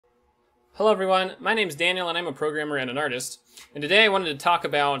Hello everyone, my name's Daniel and I'm a programmer and an artist. And today I wanted to talk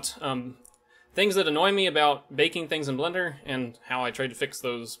about things that annoy me about baking things in Blender and how I try to fix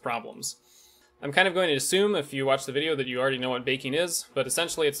those problems. I'm kind of going to assume if you watch the video that you already know what baking is, but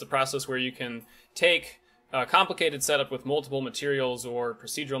essentially it's the process where you can take a complicated setup with multiple materials or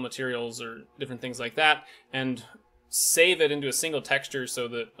procedural materials or different things like that and save it into a single texture so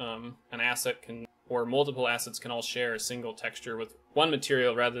that an asset can, or multiple assets can all share a single texture with one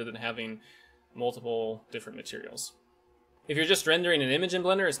material rather than having multiple different materials. If you're just rendering an image in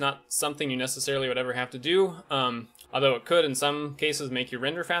Blender, it's not something you necessarily would ever have to do, although it could in some cases make your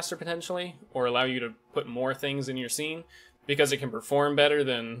render faster potentially, or allow you to put more things in your scene, because it can perform better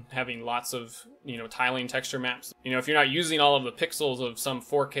than having lots of, tiling texture maps. If you're not using all of the pixels of some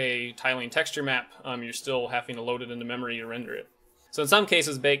 4K tiling texture map, you're still having to load it into memory to render it. So in some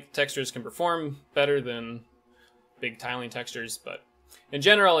cases, baked textures can perform better than big tiling textures, but in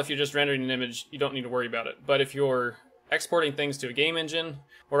general, if you're just rendering an image, you don't need to worry about it. But if you're exporting things to a game engine,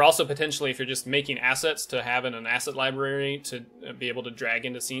 or also potentially if you're just making assets to have in an asset library to be able to drag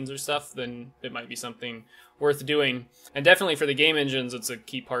into scenes or stuff, then it might be something worth doing. And definitely for the game engines, it's a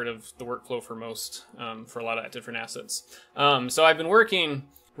key part of the workflow for most, for a lot of different assets. So I've been working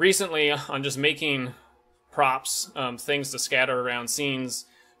recently on just making props, things to scatter around scenes,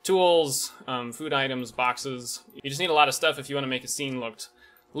 tools, food items, boxes. You just need a lot of stuff if you want to make a scene look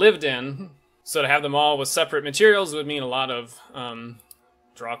lived in. So to have them all with separate materials would mean a lot of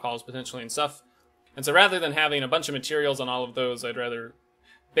draw calls potentially and stuff. And so rather than having a bunch of materials on all of those, I'd rather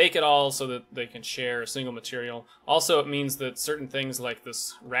bake it all so that they can share a single material. Also, it means that certain things like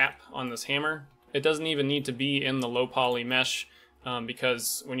this wrap on this hammer, it doesn't even need to be in the low poly mesh,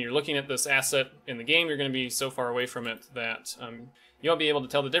 because when you're looking at this asset in the game, you're going to be so far away from it that you won't be able to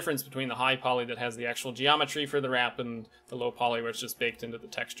tell the difference between the high poly that has the actual geometry for the wrap and the low poly where it's just baked into the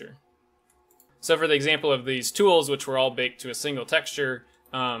texture. So for the example of these tools, which were all baked to a single texture,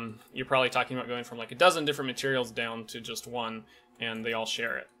 you're probably talking about going from like a dozen different materials down to just one, and they all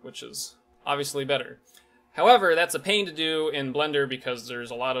share it, which is obviously better. However, that's a pain to do in Blender because there's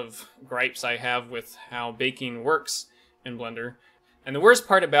a lot of gripes I have with how baking works in Blender. And the worst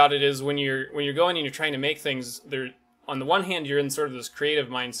part about it is when you're going and you're trying to make things, on the one hand, you're in sort of this creative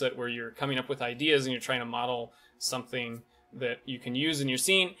mindset where you're coming up with ideas and you're trying to model something that you can use in your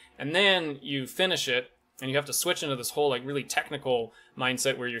scene, and then you finish it and you have to switch into this whole like really technical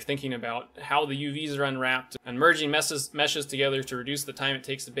mindset where you're thinking about how the UVs are unwrapped and merging meshes together to reduce the time it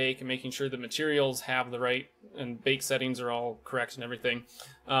takes to bake and making sure the materials have the right and bake settings are all correct and everything.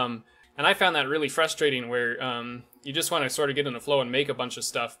 And I found that really frustrating where you just want to sort of get in the flow and make a bunch of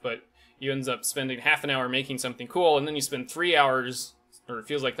stuff, but you end up spending half an hour making something cool, and then you spend 3 hours, or it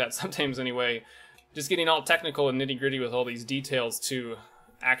feels like that sometimes anyway, just getting all technical and nitty-gritty with all these details to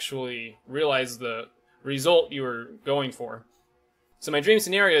actually realize the result you were going for. So my dream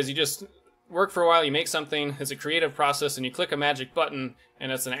scenario is you just work for a while, you make something, it's a creative process, and you click a magic button,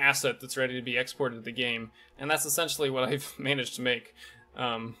 and it's an asset that's ready to be exported to the game. And that's essentially what I've managed to make,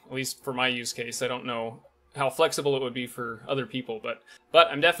 at least for my use case. I don't know how flexible it would be for other people, but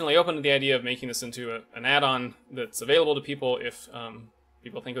I'm definitely open to the idea of making this into an add-on that's available to people if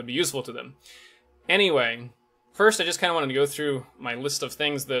people think it would be useful to them. Anyway, first I just kind of wanted to go through my list of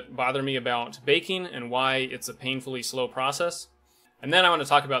things that bother me about baking and why it's a painfully slow process. And then I want to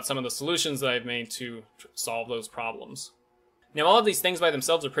talk about some of the solutions that I've made to solve those problems. Now, all of these things by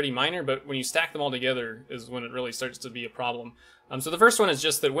themselves are pretty minor, but when you stack them all together is when it really starts to be a problem. So the first one is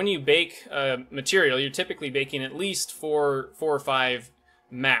just that when you bake material, you're typically baking at least four or five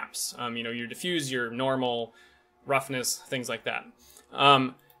maps. Your diffuse, your normal, roughness, things like that.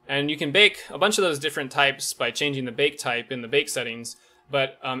 And you can bake a bunch of those different types by changing the bake type in the bake settings,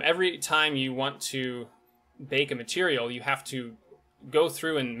 but every time you want to bake a material, you have to go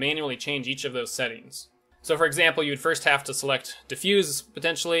through and manually change each of those settings. So for example, you would first have to select diffuse,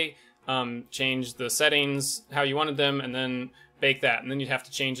 potentially, change the settings, how you wanted them, and then bake that. And then you'd have to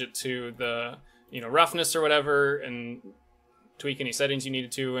change it to the roughness or whatever, and tweak any settings you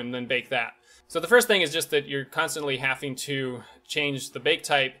needed to, and then bake that. So the first thing is just that you're constantly having to change the bake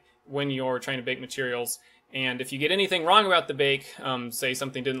type when you're trying to bake materials. And if you get anything wrong about the bake, say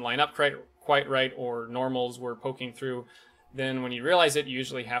something didn't line up quite right, or normals were poking through, then when you realize it, you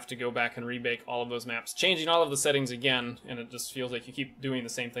usually have to go back and rebake all of those maps, changing all of the settings again, and it just feels like you keep doing the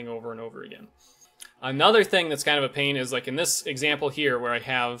same thing over and over again. Another thing that's kind of a pain is like in this example here where I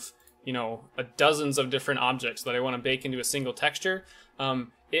have, dozens of different objects that I want to bake into a single texture.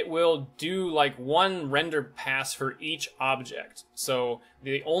 It will do like one render pass for each object. So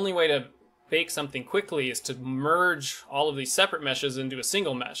the only way to bake something quickly is to merge all of these separate meshes into a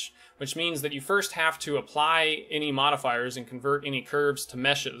single mesh, which means that you first have to apply any modifiers and convert any curves to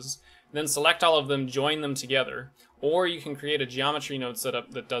meshes, then select all of them, join them together, or you can create a geometry node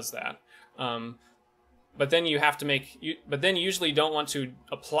setup that does that. But then you have to but then you usually don't want to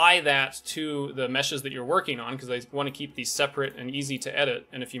apply that to the meshes that you're working on, because I want to keep these separate and easy to edit.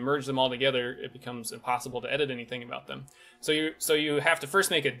 And if you merge them all together, it becomes impossible to edit anything about them. So you have to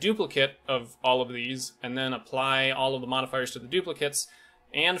first make a duplicate of all of these, and then apply all of the modifiers to the duplicates.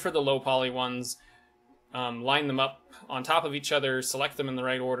 And for the low poly ones, line them up on top of each other, select them in the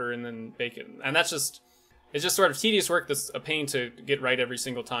right order, and then bake it. And it's just sort of tedious work that's a pain to get right every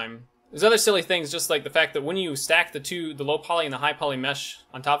single time. There's other silly things, just like the fact that when you stack the low poly and the high poly mesh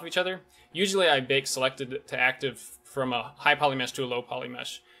on top of each other, usually I bake selected to active from a high poly mesh to a low poly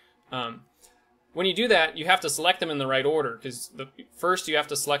mesh. When you do that, you have to select them in the right order, because first you have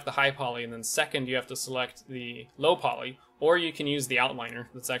to select the high poly, and then second you have to select the low poly, or you can use the outliner.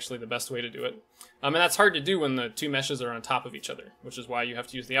 That's actually the best way to do it. And that's hard to do when the two meshes are on top of each other, which is why you have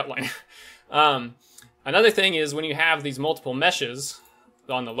to use the outliner. Another thing is when you have these multiple meshes,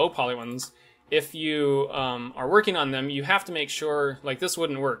 on the low poly ones, if you are working on them, you have to make sure, like this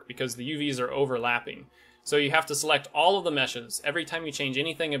wouldn't work because the UVs are overlapping. So you have to select all of the meshes. Every time you change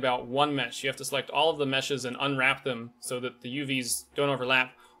anything about one mesh, you have to select all of the meshes and unwrap them so that the UVs don't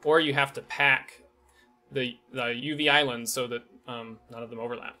overlap, or you have to pack the UV islands so that none of them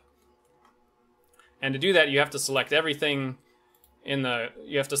overlap. And to do that, you have to select everything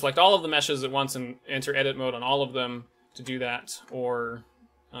you have to select all of the meshes at once and enter edit mode on all of them to do that, or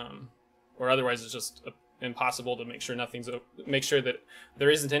otherwise it's just impossible to make sure that there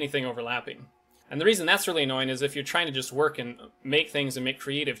isn't anything overlapping. And the reason that's really annoying is if you're trying to just work and make things and make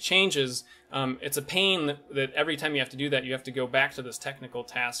creative changes, it's a pain that every time you have to do that, you have to go back to this technical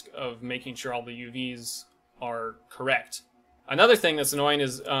task of making sure all the UVs are correct. Another thing that's annoying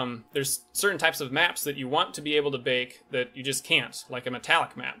is there's certain types of maps that you want to be able to bake that you just can't, like a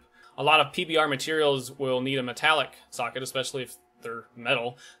metallic map. A lot of PBR materials will need a metallic socket, especially if they're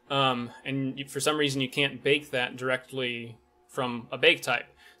metal, and for some reason you can't bake that directly from a bake type.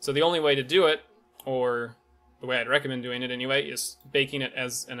 So the only way to do it, or the way I'd recommend doing it anyway, is baking it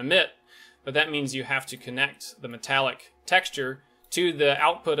as an emit, but that means you have to connect the metallic texture to the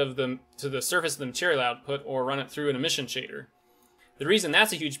output to the surface of the material output, or run it through an emission shader. The reason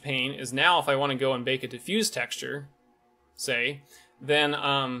that's a huge pain is now if I want to go and bake a diffuse texture, say, then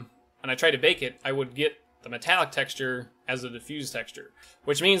and I try to bake it, I would get the metallic texture as a diffuse texture,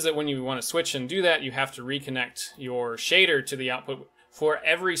 which means that when you want to switch and do that, you have to reconnect your shader to the output for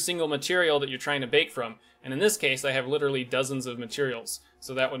every single material that you're trying to bake from. And in this case, I have literally dozens of materials.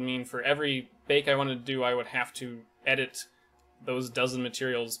 So that would mean for every bake I wanted to do, I would have to edit those dozen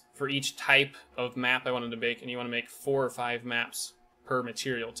materials for each type of map I wanted to bake, and you want to make 4 or 5 maps per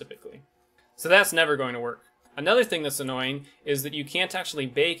material typically. So that's never going to work. Another thing that's annoying is that you can't actually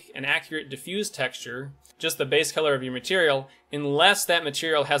bake an accurate diffuse texture, just the base color of your material, unless that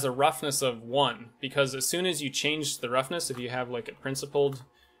material has a roughness of 1. Because as soon as you change the roughness, if you have like a principled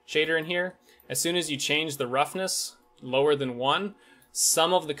shader in here, as soon as you change the roughness lower than 1,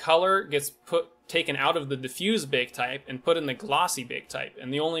 some of the color gets taken out of the diffuse bake type and put in the glossy bake type.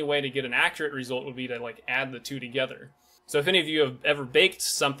 And the only way to get an accurate result would be to like add the two together. So if any of you have ever baked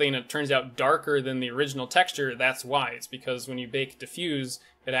something that turns out darker than the original texture, that's why. It's because when you bake diffuse,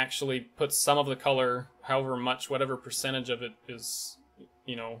 it actually puts some of the color, however much, whatever percentage of it is,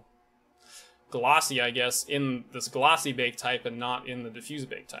 glossy, I guess, in this glossy bake type and not in the diffuse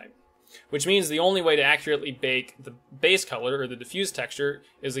bake type. Which means the only way to accurately bake the base color or the diffuse texture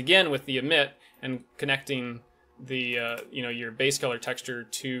is again with the emit and connecting the your base color texture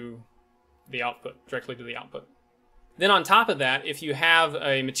to the output, directly to the output. Then on top of that, if you have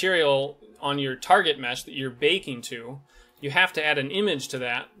a material on your target mesh that you're baking to, you have to add an image to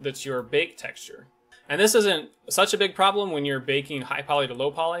that that's your bake texture. And this isn't such a big problem when you're baking high poly to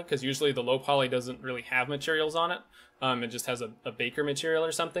low poly, because usually the low poly doesn't really have materials on it. It just has a baker material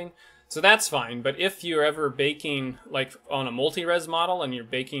or something. So that's fine. But if you're ever baking like on a multi-res model and you're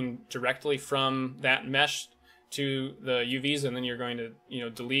baking directly from that mesh to the UVs, and then you're going to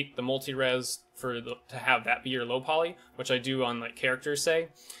delete the multi-res to have that be your low poly, which I do on like characters, say,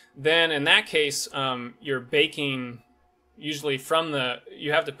 then in that case you're baking usually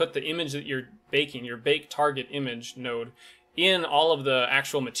you have to put the image that you're baking, your bake target image node, in all of the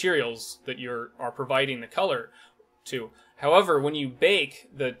actual materials that are providing the color to. However, when you bake,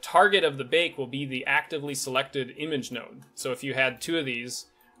 the target of the bake will be the actively selected image node. So if you had 2 of these,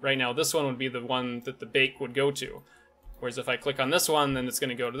 right now this one would be the one that the bake would go to. Whereas if I click on this one, then it's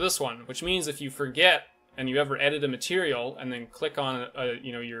going to go to this one, which means if you forget and you ever edit a material and then click on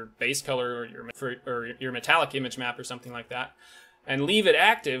your base color or your metallic image map or something like that, and leave it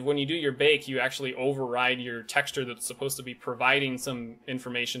active, when you do your bake, you actually override your texture that's supposed to be providing some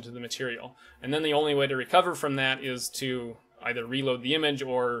information to the material. And then the only way to recover from that is to either reload the image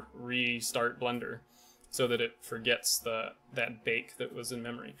or restart Blender so that it forgets that bake that was in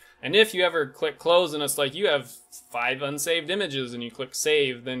memory. And if you ever click close and it's like you have 5 unsaved images and you click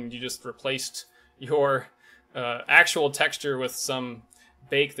save, then you just replaced your actual texture with some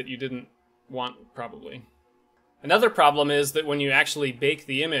bake that you didn't want, probably. Another problem is that when you actually bake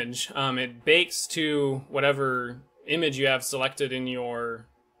the image, it bakes to whatever image you have selected in your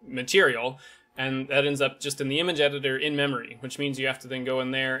material, and that ends up just in the image editor in memory, which means you have to then go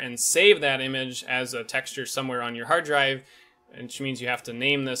in there and save that image as a texture somewhere on your hard drive, which means you have to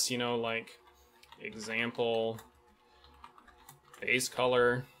name this, like example base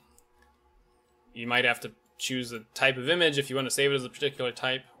color. You might have to choose a type of image if you want to save it as a particular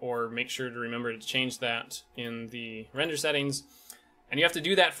type, or make sure to remember to change that in the render settings. And you have to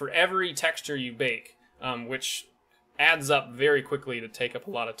do that for every texture you bake, which adds up very quickly to take up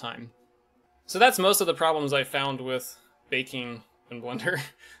a lot of time. So that's most of the problems I found with baking in Blender.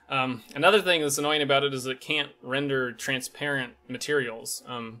 Another thing that's annoying about it is it can't render transparent materials.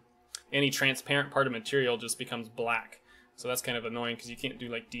 Any transparent part of material just becomes black. So that's kind of annoying because you can't do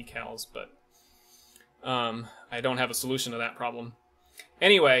like decals, but I don't have a solution to that problem.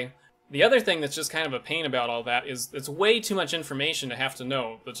 Anyway, the other thing that's just kind of a pain about all that is it's way too much information to have to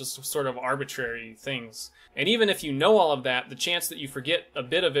know, but just sort of arbitrary things. And even if you know all of that, the chance that you forget a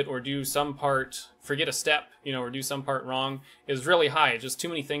bit of it or do some part, forget a step, or do some part wrong is really high. Just too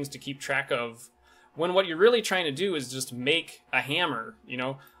many things to keep track of, when what you're really trying to do is just make a hammer.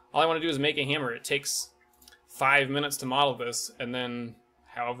 All I want to do is make a hammer. It takes 5 minutes to model this, and then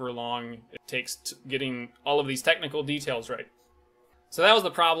however long it takes to getting all of these technical details right. So that was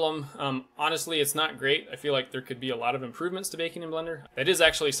the problem. Honestly, it's not great. I feel like there could be a lot of improvements to baking in Blender. That is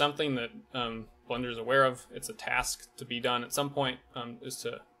actually something that Blender is aware of. It's a task to be done at some point, is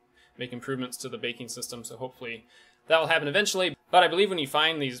to make improvements to the baking system. So hopefully that will happen eventually. But I believe when you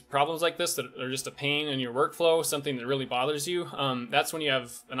find these problems like this that are just a pain in your workflow, something that really bothers you, that's when you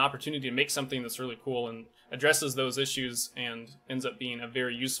have an opportunity to make something that's really cool and addresses those issues and ends up being a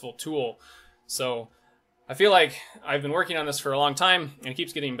very useful tool. So I feel like I've been working on this for a long time and it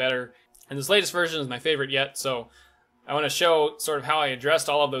keeps getting better. And this latest version is my favorite yet, so I want to show sort of how I addressed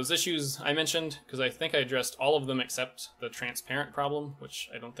all of those issues I mentioned, because I think I addressed all of them except the transparent problem, which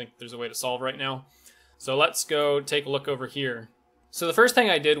I don't think there's a way to solve right now. So let's go take a look over here. So the first thing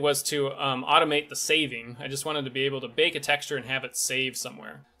I did was to automate the saving. I just wanted to be able to bake a texture and have it save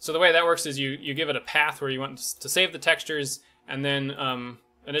somewhere. So the way that works is you give it a path where you want to save the textures, and then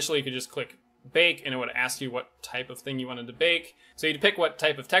initially you could just click bake and it would ask you what type of thing you wanted to bake. So you'd pick what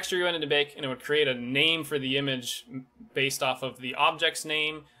type of texture you wanted to bake, and it would create a name for the image based off of the object's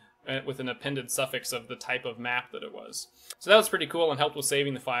name with an appended suffix of the type of map that it was. So that was pretty cool and helped with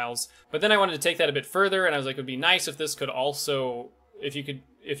saving the files. But then I wanted to take that a bit further, and I was like, it would be nice if this could also, if you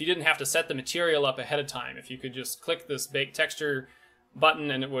didn't have to set the material up ahead of time, if you could just click this bake texture button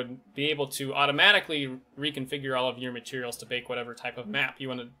and it would be able to automatically reconfigure all of your materials to bake whatever type of map you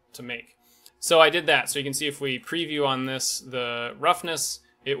wanted to make. So I did that. So you can see if we preview on this, the roughness,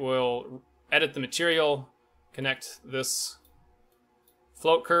 it will edit the material, connect this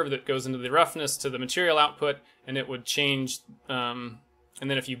float curve that goes into the roughness to the material output, and it would change, and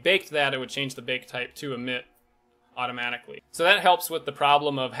then if you baked that, it would change the bake type to emit automatically. So that helps with the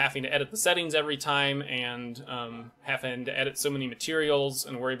problem of having to edit the settings every time and having to edit so many materials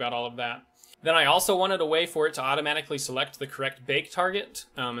and worry about all of that. Then I also wanted a way for it to automatically select the correct bake target,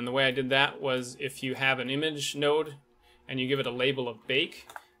 and the way I did that was if you have an image node and you give it a label of bake,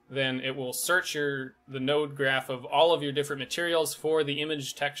 then it will search the node graph of all of your different materials for the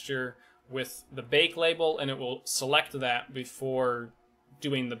image texture with the bake label, and it will select that before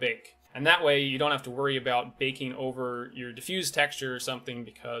doing the bake. And that way you don't have to worry about baking over your diffuse texture or something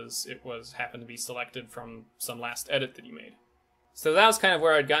because it happened to be selected from some last edit that you made. So that was kind of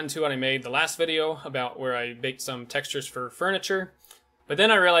where I'd gotten to when I made the last video about where I baked some textures for furniture. But then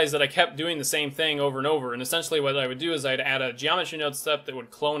I realized that I kept doing the same thing over and over, and essentially what I would do is I'd add a geometry node step that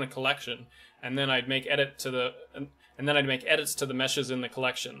would clone a collection, and then I'd make edits to the meshes in the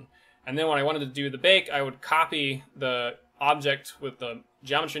collection. And then when I wanted to do the bake, I would copy the object with the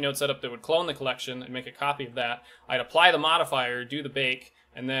geometry node setup that would clone the collection and make a copy of that. I'd apply the modifier, do the bake,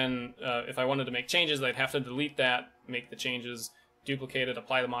 and then if I wanted to make changes, I'd have to delete that, make the changes, duplicate it,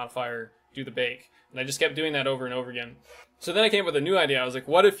 apply the modifier, do the bake. And I just kept doing that over and over again. So then I came up with a new idea. I was like,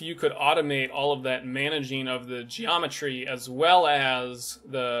 what if you could automate all of that managing of the geometry as well as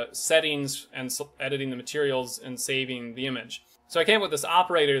the settings and editing the materials and saving the image? So I came up with this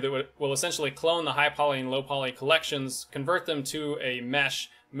operator that will essentially clone the high poly and low poly collections, convert them to a mesh,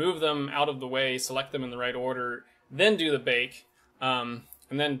 move them out of the way, select them in the right order, then do the bake. And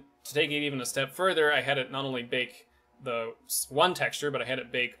then to take it even a step further, I had it not only bake the one texture, but I had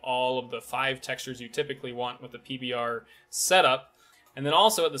it bake all of the 5 textures you typically want with the PBR setup. And then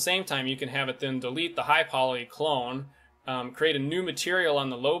also at the same time, you can have it then delete the high poly clone, create a new material on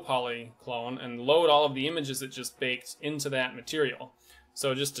the low poly clone, and load all of the images it just baked into that material.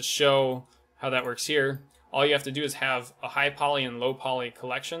 So just to show how that works here, all you have to do is have a high poly and low poly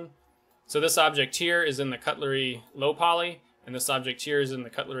collection. So this object here is in the cutlery low poly, and this object here is in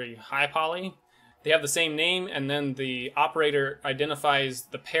the cutlery high poly. They have the same name, and then the operator identifies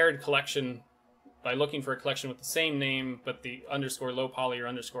the paired collection by looking for a collection with the same name, but the underscore low poly or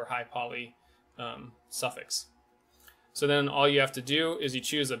underscore high poly suffix. So then all you have to do is you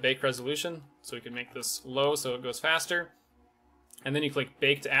choose a bake resolution. So we can make this low so it goes faster. And then you click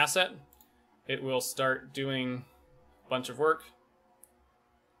Bake to Asset. It will start doing a bunch of work.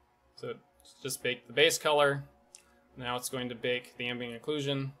 So it's just baked the base color. Now it's going to bake the ambient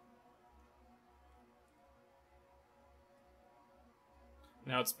occlusion.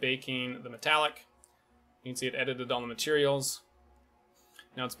 Now it's baking the metallic. You can see it edited all the materials.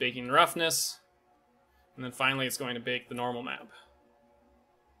 Now it's baking the roughness. And then finally it's going to bake the normal map.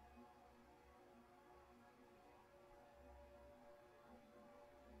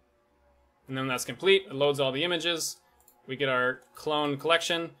 And then that's complete. It loads all the images. We get our clone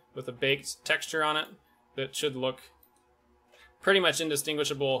collection with a baked texture on it that should look pretty much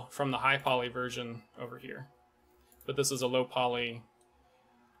indistinguishable from the high poly version over here. But this is a low poly.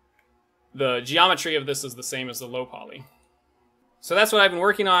 The geometry of this is the same as the low poly. So that's what I've been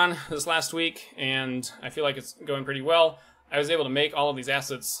working on this last week, and I feel like it's going pretty well. I was able to make all of these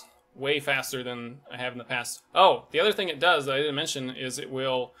assets way faster than I have in the past. Oh, the other thing it does that I didn't mention is it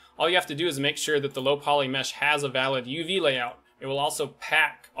will, all you have to do is make sure that the low poly mesh has a valid UV layout. It will also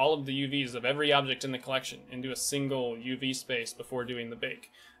pack all of the UVs of every object in the collection into a single UV space before doing the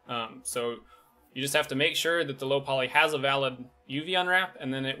bake. So you just have to make sure that the low poly has a valid UV unwrap,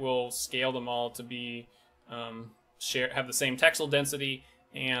 and then it will scale them all to be have the same texel density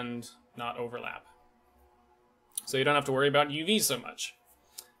and not overlap. So you don't have to worry about UV so much.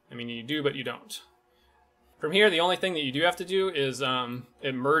 I mean, you do, but you don't. From here, the only thing that you do have to do is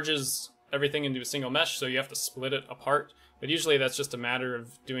it merges everything into a single mesh, so you have to split it apart. But usually that's just a matter of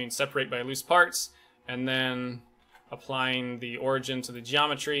doing separate by loose parts, and then applying the origin to the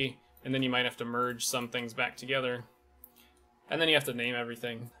geometry, and then you might have to merge some things back together. And then you have to name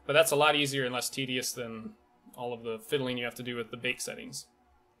everything. But that's a lot easier and less tedious than all of the fiddling you have to do with the bake settings.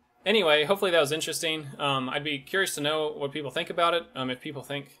 Anyway, hopefully that was interesting. I'd be curious to know what people think about it, if people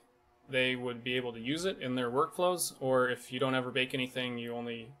think they would be able to use it in their workflows, or if you don't ever bake anything, you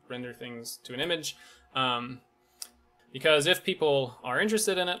only render things to an image. Because if people are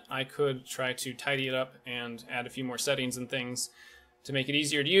interested in it, I could try to tidy it up and add a few more settings and things to make it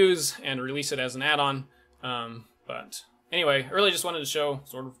easier to use and release it as an add-on. But anyway, I really just wanted to show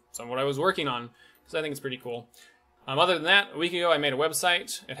sort of some of what I was working on, because I think it's pretty cool. Other than that, a week ago I made a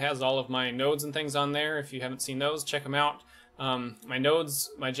website. It has all of my nodes and things on there. If you haven't seen those, check them out. My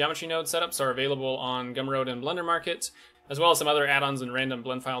nodes, my geometry node setups are available on Gumroad and Blender Market, as well as some other add-ons and random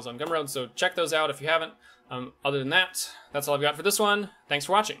blend files on Gumroad, so check those out if you haven't. Other than that, that's all I've got for this one. Thanks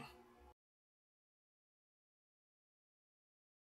for watching.